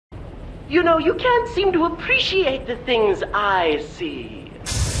You know, you can't seem to appreciate the things I see.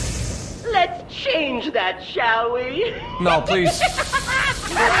 Let's change that, shall we? No, please.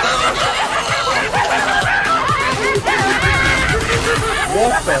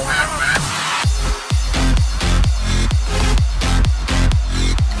 What the?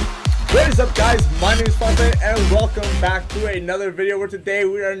 What is up, guys? My name is FROSTY and welcome back to another video where today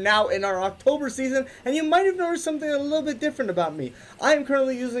we are now in our October season, and you might have noticed something a little bit different about me. I am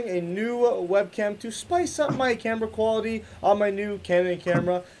currently using a new webcam to spice up my camera quality on my new Canon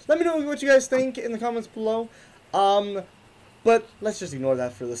camera. Let me know what you guys think in the comments below. But let's just ignore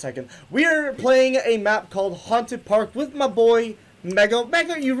that for the second. We are playing a map called Haunted Park with my boy Mega.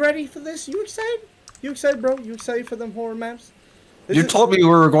 Mega, you ready for this? You excited? You excited, bro? You excited for them horror maps? You told me we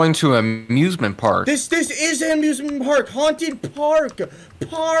were going to an amusement park. This is an amusement park, haunted park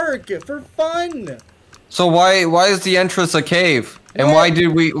for fun. So why is the entrance a cave? And why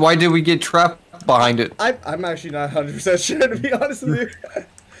did we get trapped behind it? I'm actually not 100% sure, to be honest with you.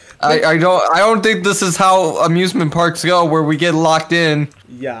 I don't think this is how amusement parks go, where we get locked in.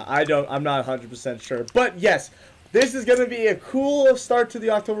 Yeah, I'm not 100% sure, but yes. This is going to be a cool start to the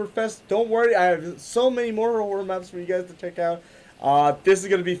Oktoberfest. Don't worry, I have so many more horror maps for you guys to check out. This is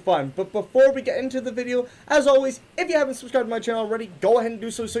going to be fun. But before we get into the video, as always, if you haven't subscribed to my channel already, go ahead and do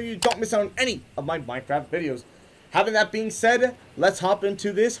so you don't miss out on any of my Minecraft videos. Having that being said, let's hop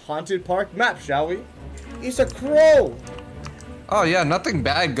into this Haunted Park map, shall we? It's a crow! Oh yeah, nothing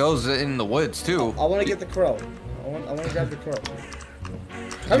bad goes in the woods, too. I want to get the crow. I want to grab the crow.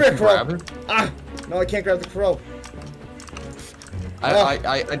 Come here, crow! Ah! No, I can't grab the crow.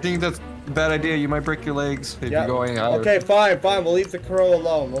 I think that's a bad idea. You might break your legs if you're going out. Okay, fine. We'll leave the crow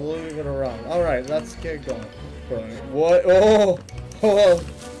alone. We'll leave it around. All right, let's get going. What? Oh!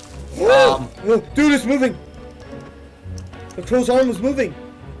 Dude, it's moving. The crow's arm was moving.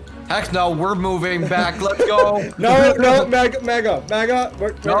 Heck no, we're moving back. Let's go. No, Mega.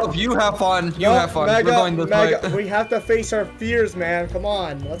 No, you have fun. You have fun. Mega, we're going this way. We have to face our fears, man. Come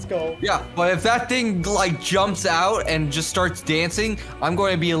on, let's go. Yeah, but if that thing like jumps out and just starts dancing, I'm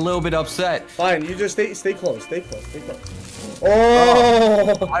going to be a little bit upset. Fine, you just stay close.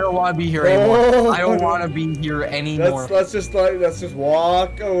 Oh! I don't want to be here anymore. I don't want to be here anymore. Let's just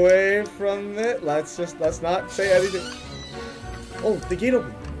walk away from it. Let's not say anything. Oh, the gate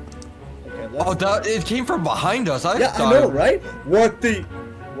opened. Okay, it came from behind us. I know, right? What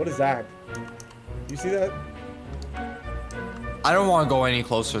is that? You see that? I don't want to go any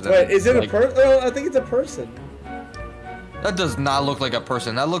closer than. Wait, is it a person? Oh, I think it's a person. That does not look like a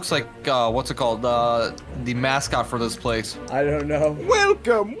person. That looks like what's it called? The mascot for this place. I don't know.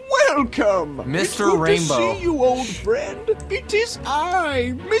 Welcome, Mr. Rainbow. It's good to see you, old friend. It is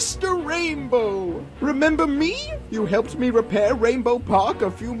I, Mr. Rainbow. Remember me? You helped me repair Rainbow Park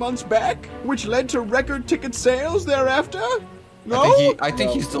a few months back, which led to record ticket sales thereafter. No? I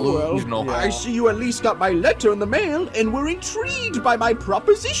think he's delusional. Well, yeah. I see you at least got my letter in the mail and were intrigued by my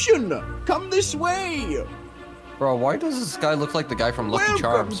proposition. Come this way. Bro, why does this guy look like the guy from Lucky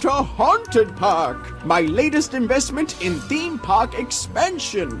Charms? Welcome to Haunted Park, my latest investment in theme park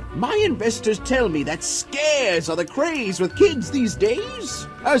expansion. My investors tell me that scares are the craze with kids these days.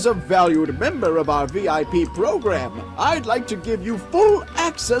 As a valued member of our VIP program, I'd like to give you full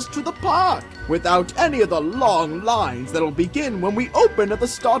access to the park without any of the long lines that'll begin when we open at the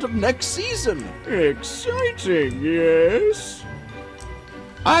start of next season. Exciting, yes?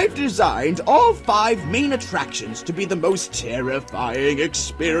 I've designed all 5 main attractions to be the most terrifying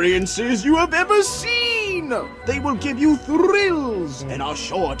experiences you have ever seen. They will give you thrills and are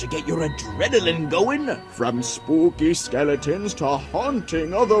sure to get your adrenaline going. From spooky skeletons to haunting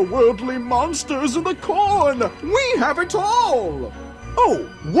otherworldly monsters in the corn, we have it all. Oh,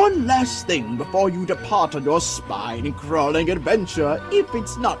 one last thing before you depart on your spine-crawling adventure, if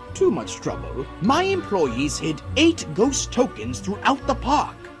it's not too much trouble. My employees hid 8 ghost tokens throughout the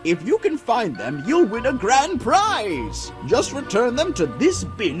park. If you can find them, you'll win a grand prize. Just return them to this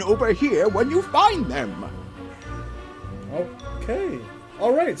bin over here when you find them. Okay.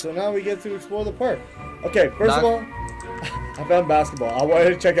 Alright, so now we get to explore the park. Okay, first of all, I found basketball. I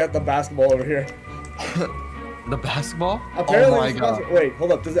wanted to check out the basketball over here. The basketball? Apparently, oh my god. Wait,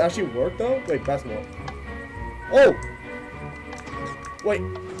 hold up. Does it actually work though? Wait, basketball. Oh! Wait.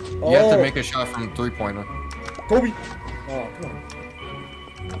 You have to make a shot from 3-pointer. Kobe! Oh, come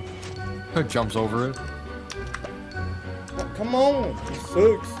on. Jumps over it. Oh, come on! This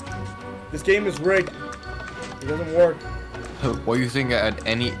sucks. This game is rigged. It doesn't work. What do you think at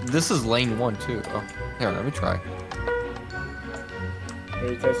any... This is lane 1 too. Oh, here, let me try.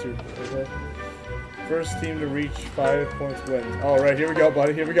 Ready, test your... First team to reach 5 points wins. All right, here we go,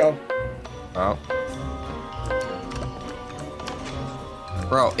 buddy. Here we go. Oh.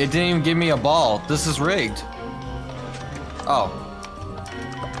 Bro, it didn't even give me a ball. This is rigged. Oh.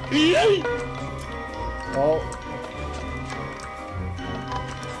 Oh.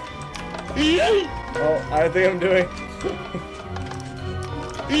 Oh, I think I'm doing.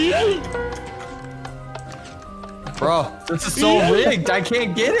 Bro, this is so rigged. I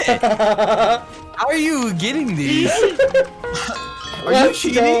can't get it. How are you getting these? Are you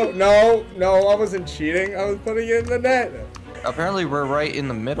cheating? No, I wasn't cheating. I was putting it in the net. Apparently, we're right in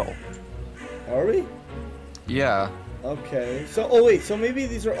the middle. Are we? Yeah. Okay. So, oh wait. So maybe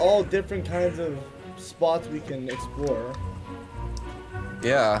these are all different kinds of spots we can explore.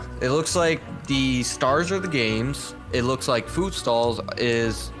 Yeah. It looks like the stars are the games. It looks like food stalls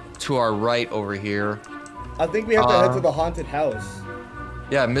is to our right over here. I think we have to head to the haunted house.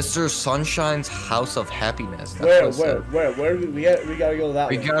 Yeah, Mr. Sunshine's House of Happiness. That's Where we gotta go that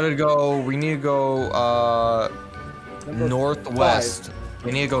way. We need to go northwest. 5.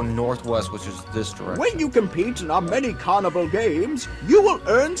 We need to go northwest, which is this direction. When you compete in our many carnival games, you will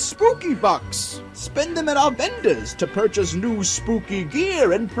earn spooky bucks. Spend them at our vendors to purchase new spooky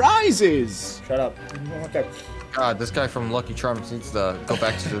gear and prizes. Shut up. Okay. God, this guy from Lucky Charms needs to go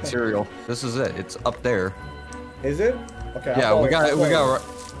back to the cereal. This is it. It's up there. Is it? Okay. Yeah, we got it.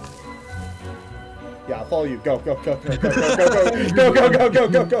 Yeah, I'll follow you. Go.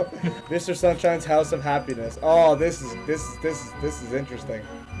 Mr. Sunshine's House of Happiness. Oh, this is interesting.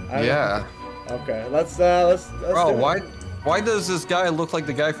 Yeah. Okay, let's Bro, do it. why does this guy look like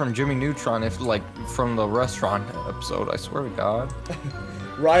the guy from Jimmy Neutron from the restaurant episode? I swear to God.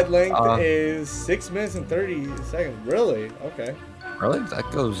 Ride length is 6 minutes and 30 seconds. Really? Okay. Really? That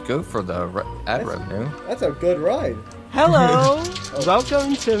goes good for the ad revenue. That's a good ride. Hello!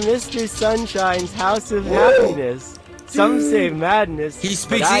 Welcome to Mr. Sunshine's House of Happiness. Some say madness. He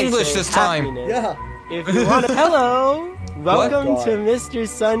speaks but I English say this time. happiness. Yeah. If you want to. Hello! Welcome What? to Mr.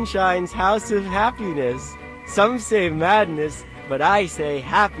 Sunshine's House of Happiness. Some say madness, but I say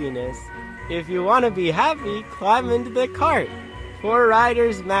happiness. If you want to be happy, climb into the cart. 4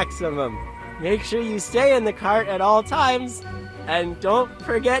 riders maximum. Make sure you stay in the cart at all times. And don't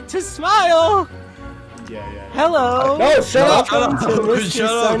forget to smile! Yeah. Hello! No, shut up! Welcome to Mr. Shut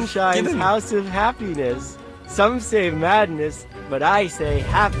up. Sunshine's Get in. House of Happiness. Some say madness, but I say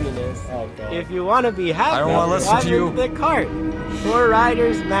happiness. Oh, God. If you want to be happy, I don't wanna listen climb to you. into the cart. 4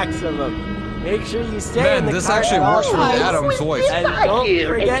 riders maximum. Make sure you stay in Man, the this cart actually at all works for times. Adam's voice. And don't Here,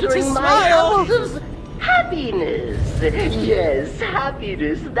 forget to entering my smile! house of happiness. Yes,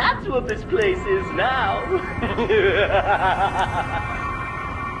 happiness. That's what this place is now.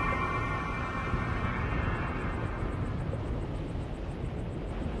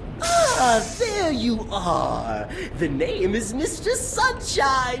 Ah, there you are. The name is Mr.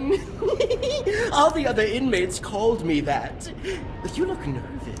 Sunshine. All the other inmates called me that. You look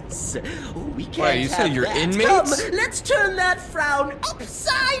nervous. Oh, we can't Wait, you said have you're that. inmates? Come, let's turn that frown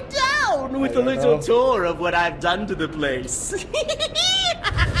upside down with a don't little know. tour of what I've done to the place.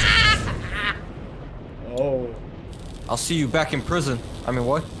 Oh. I'll see you back in prison. I mean,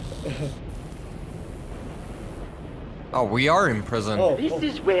 what? Oh, we are in prison. Oh. This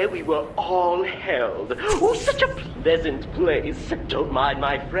is where we were all held. Oh, such a pleasant place. Don't mind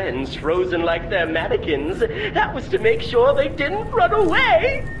my friends frozen like they're mannequins. That was to make sure they didn't run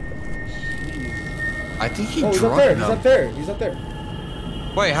away. I think he Oh, he's up drugged there. them. He's up there.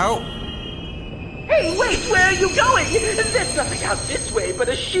 Wait, how? Hey, wait, where are you going? There's nothing out this way but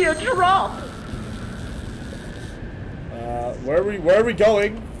a sheer drop. Where are we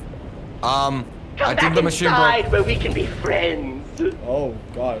going? Come I back think the machine inside broke. where we can be friends. Oh,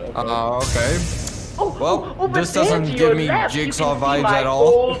 God. Okay. Okay. Oh, Well, but this there doesn't to give your me left, Jigsaw you can see vibes my at all.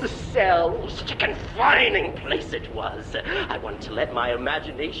 Old cell. Such a confining place it was. I want to let my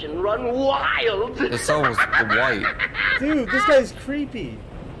imagination run wild. The cell was white. Dude, this guy's creepy.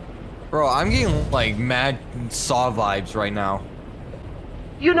 Bro, I'm getting like mad Saw vibes right now.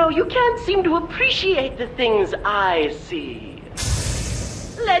 You know, you can't seem to appreciate the things I see.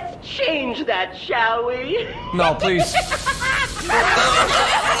 Let's change that, shall we? No, please.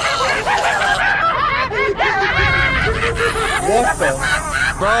 What the?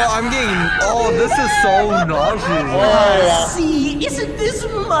 Bro, I'm getting. Oh, this is so nauseous. See, isn't this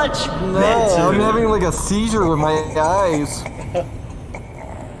much No, better? I'm having like a seizure with my eyes.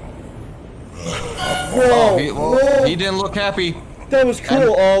 Whoa, He didn't look happy. that was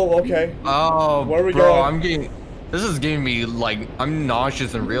cool. Oh, okay. Oh, Where are we bro, going? I'm getting. This is getting me like I'm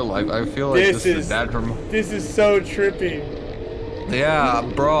nauseous in real life. I feel like this is bad for me. This is so trippy. Yeah,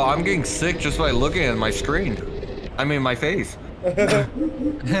 bro, I'm getting sick just by looking at my screen. I mean, my face.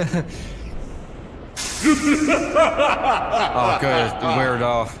 Oh, good.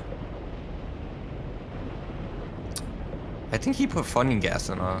 Weirdo. I think he put funny gas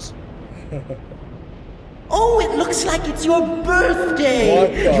in us. Oh, it looks like it's your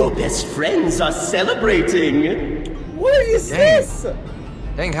birthday! Your best friends are celebrating! What is this?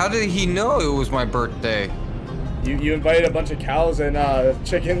 Dang, how did he know it was my birthday? You invited a bunch of cows and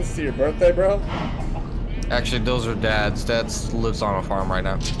chickens to your birthday, bro? Actually, those are Dad's. Dad lives on a farm right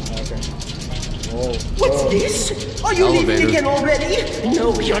now. Okay. Whoa. What's this? Are you leaving Elevators. again already?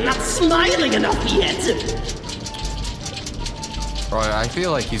 No, you're not smiling enough yet! Bro, I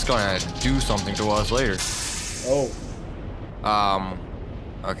feel like he's gonna do something to us later. Oh.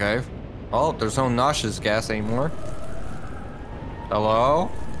 Okay. Oh, there's no nauseous gas anymore. Hello?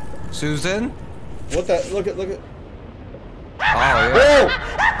 Susan? What the? Look at. Oh, yeah. Whoa!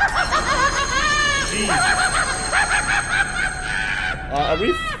 Are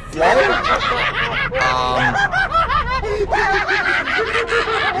we flying?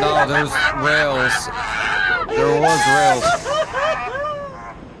 No, there's rails. There was rails.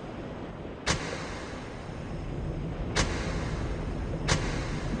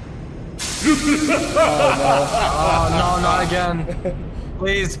 Oh, no, not again.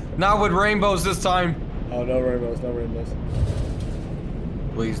 Please, not with rainbows this time. Oh, no rainbows, no rainbows.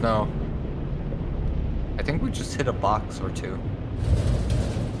 Please, no. I think we just hit a box or two.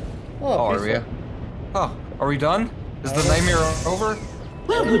 Oh, are we? peaceful. Oh, are we done? Is the nightmare over?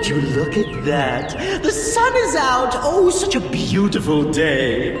 Well, would you look at that? The sun is out! Oh, such a beautiful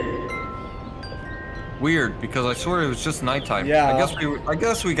day! Weird, because I swear it was just nighttime. Yeah. I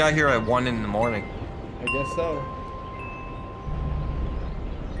guess we got here at 1 in the morning. I guess so.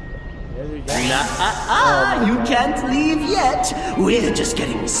 Where are we going? You can't leave yet! We're just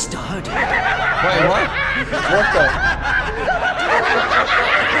getting started. Wait, what? What the?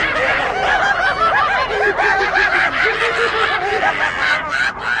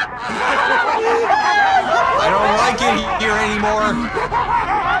 I don't like it here anymore.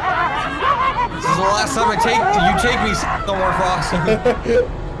 This is the last time you take me somewhere, Frosty.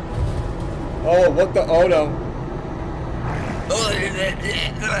 Oh, what the? Oh no.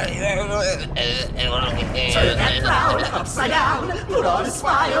 Turn that frown upside down, put on a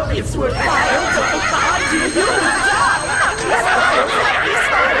smile, it's worthwhile, don't find you, you will die! Happy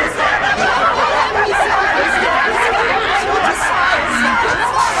smiles, happy smiles, happy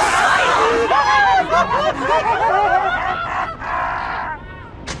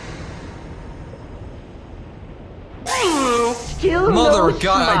Still Mother no of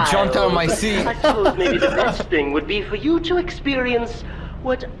God, I jumped out of my seat. I suppose maybe the best thing would be for you to experience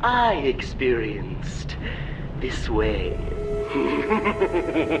what I experienced. This way.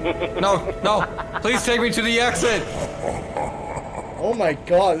 No, please take me to the exit. Oh my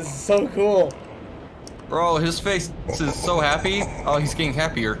god, this is so cool. Bro, his face is so happy. Oh, he's getting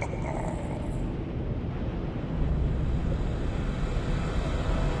happier.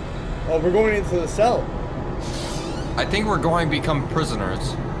 Oh, we're going into the cell. I think we're going to become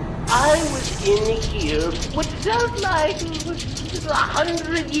prisoners. I was in here what felt like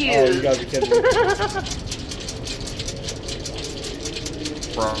 100 Oh, years. you gotta be kidding me.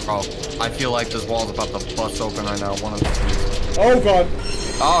 Bro, I feel like this wall's about to bust open right now. One of these. Oh god.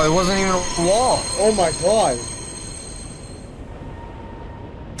 Oh, it wasn't even a wall. Oh my god.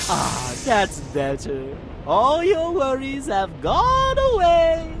 Ah, that's better. All your worries have gone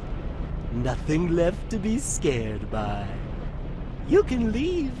away. Nothing left to be scared by. You can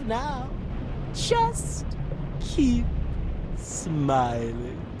leave now. Just keep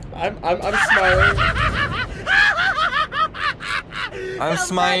smiling. I'm smiling. I'm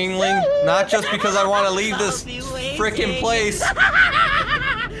smiling, not just because I want to leave this frickin' place.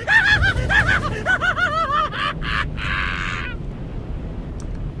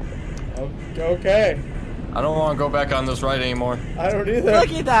 Okay. I don't want to go back on this ride anymore. I don't either.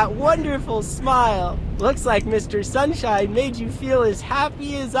 Look at that wonderful smile. Looks like Mr. Sunshine made you feel as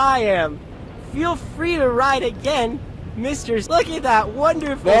happy as I am. Feel free to ride again, Mr. Look at that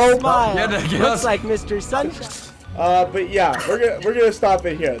wonderful smile. Looks like Mr. Sunshine. But yeah, we're gonna stop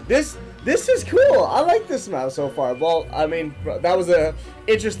it here. This is cool. I like this map so far. Well, I mean, that was a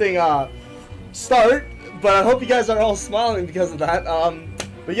interesting start, but I hope you guys are all smiling because of that.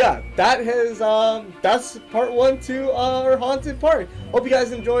 But yeah, that's part 1 to our haunted park. Hope you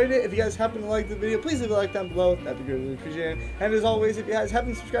guys enjoyed it. If you guys happen to like the video, please leave a like down below. That'd be greatly appreciated. And as always, if you guys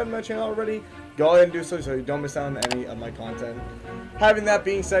haven't subscribed to my channel already, go ahead and do so you don't miss out on any of my content. Having that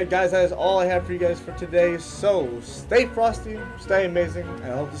being said, guys, that is all I have for you guys for today. So stay frosty, stay amazing, and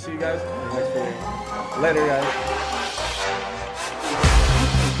I hope to see you guys in the next video. Later, guys.